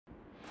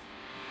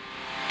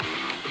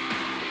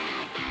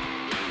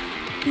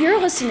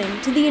You're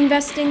listening to the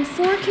Investing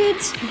for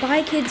Kids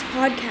by Kids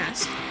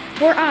podcast,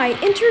 where I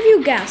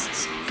interview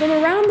guests from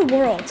around the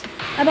world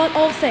about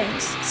all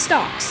things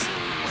stocks,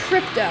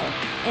 crypto,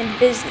 and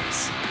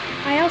business.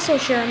 I also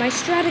share my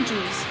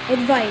strategies,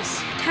 advice,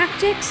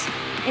 tactics,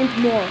 and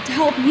more to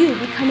help you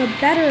become a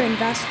better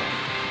investor.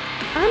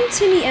 I'm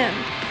Timmy M.,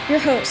 your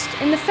host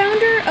and the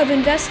founder of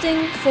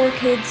Investing for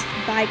Kids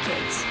by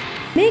Kids.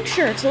 Make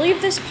sure to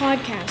leave this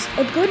podcast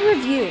a good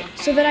review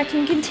so that I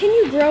can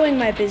continue growing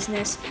my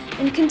business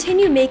and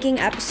continue making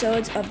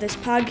episodes of this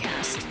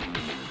podcast.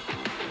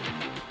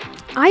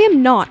 I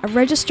am not a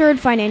registered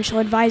financial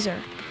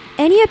advisor.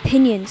 Any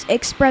opinions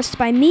expressed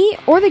by me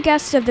or the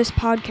guests of this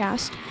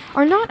podcast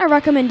are not a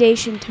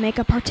recommendation to make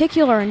a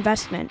particular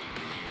investment.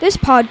 This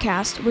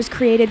podcast was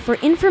created for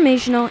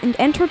informational and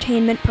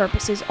entertainment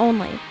purposes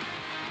only.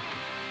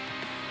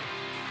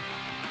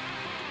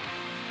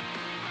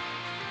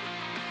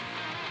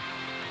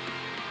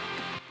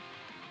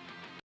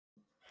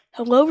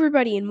 Hello,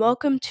 everybody, and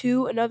welcome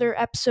to another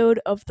episode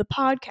of the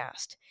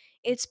podcast.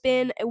 It's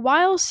been a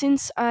while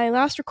since I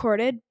last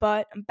recorded,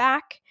 but I'm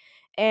back,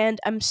 and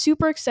I'm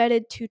super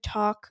excited to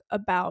talk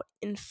about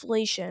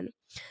inflation.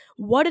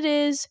 What it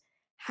is,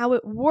 how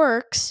it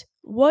works,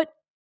 what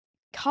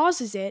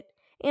causes it,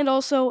 and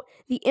also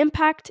the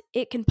impact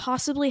it can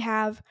possibly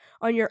have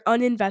on your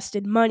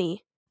uninvested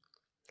money.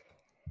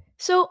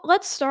 So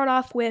let's start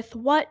off with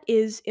what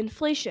is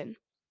inflation?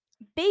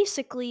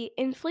 Basically,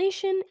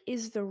 inflation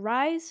is the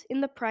rise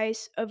in the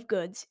price of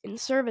goods and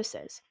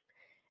services.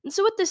 And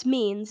so what this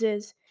means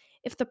is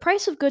if the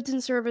price of goods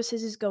and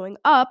services is going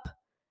up,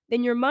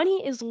 then your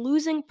money is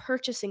losing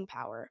purchasing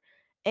power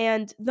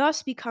and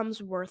thus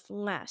becomes worth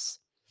less.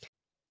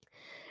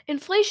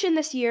 Inflation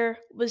this year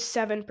was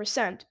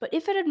 7%, but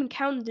if it had been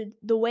counted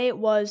the way it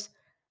was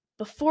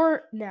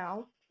before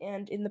now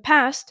and in the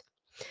past,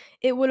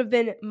 it would have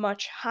been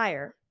much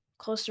higher,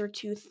 closer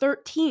to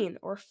 13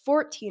 or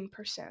 14%.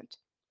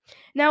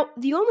 Now,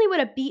 the only way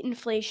to beat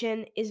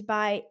inflation is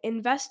by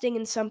investing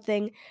in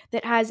something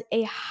that has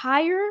a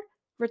higher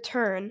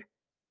return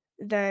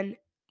than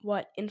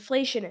what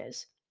inflation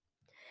is.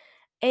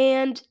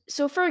 And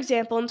so, for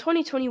example, in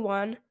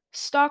 2021,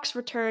 stocks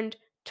returned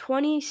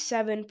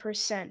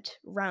 27%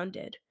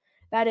 rounded.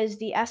 That is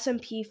the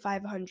S&P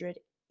 500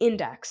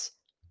 index.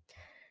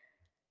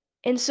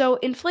 And so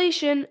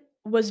inflation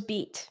was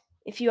beat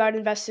if you had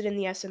invested in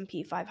the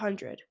S&P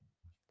 500.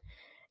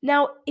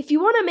 Now, if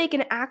you want to make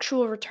an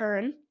actual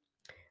return,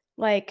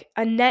 like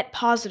a net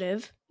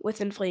positive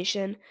with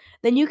inflation,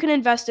 then you can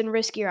invest in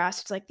riskier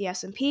assets like the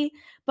S&P.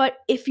 But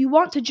if you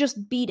want to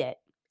just beat it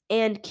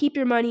and keep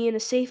your money in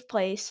a safe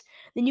place,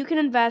 then you can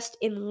invest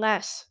in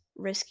less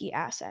risky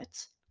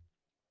assets.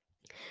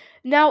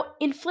 Now,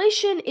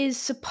 inflation is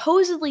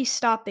supposedly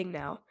stopping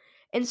now.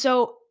 And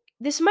so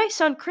this might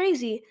sound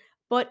crazy,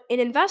 but an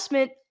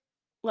investment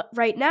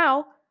right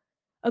now,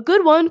 a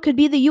good one could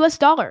be the US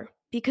dollar,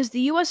 because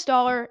the US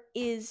dollar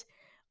is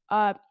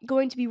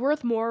going to be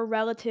worth more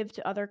relative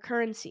to other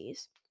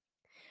currencies.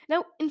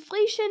 Now,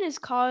 inflation is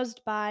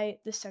caused by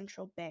the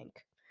central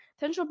bank.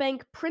 Central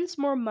bank prints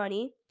more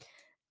money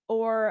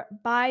or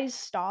buys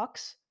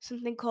stocks,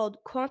 something called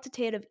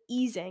quantitative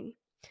easing,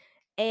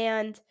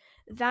 and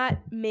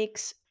that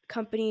makes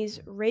companies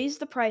raise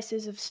the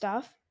prices of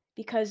stuff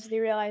because they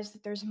realize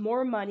that there's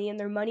more money and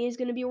their money is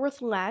going to be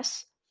worth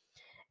less.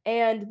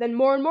 And then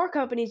more and more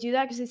companies do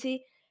that because they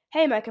see,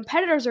 hey, my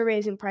competitors are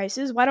raising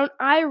prices. Why don't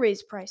I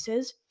raise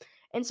prices?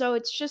 And so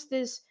it's just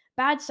this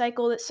bad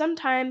cycle that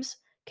sometimes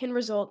can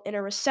result in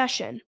a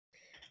recession.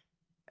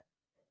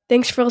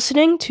 Thanks for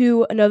listening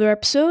to another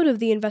episode of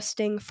the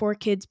Investing for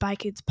Kids by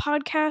Kids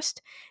podcast,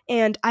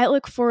 and I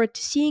look forward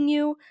to seeing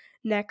you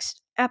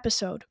next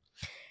episode.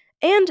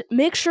 And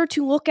make sure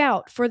to look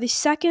out for the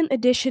second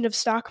edition of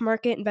Stock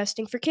Market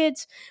Investing for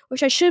Kids,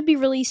 which I should be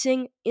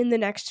releasing in the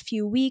next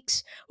few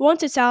weeks.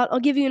 Once it's out, I'll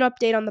give you an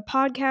update on the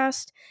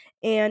podcast.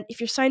 And if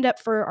you're signed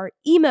up for our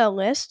email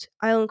list,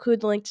 I'll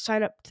include the link to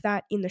sign up to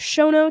that in the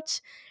show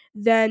notes.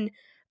 Then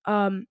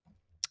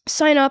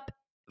sign up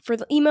for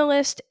the email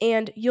list,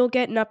 and you'll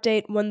get an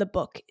update when the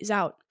book is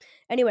out.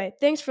 Anyway,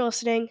 thanks for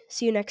listening.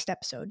 See you next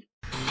episode.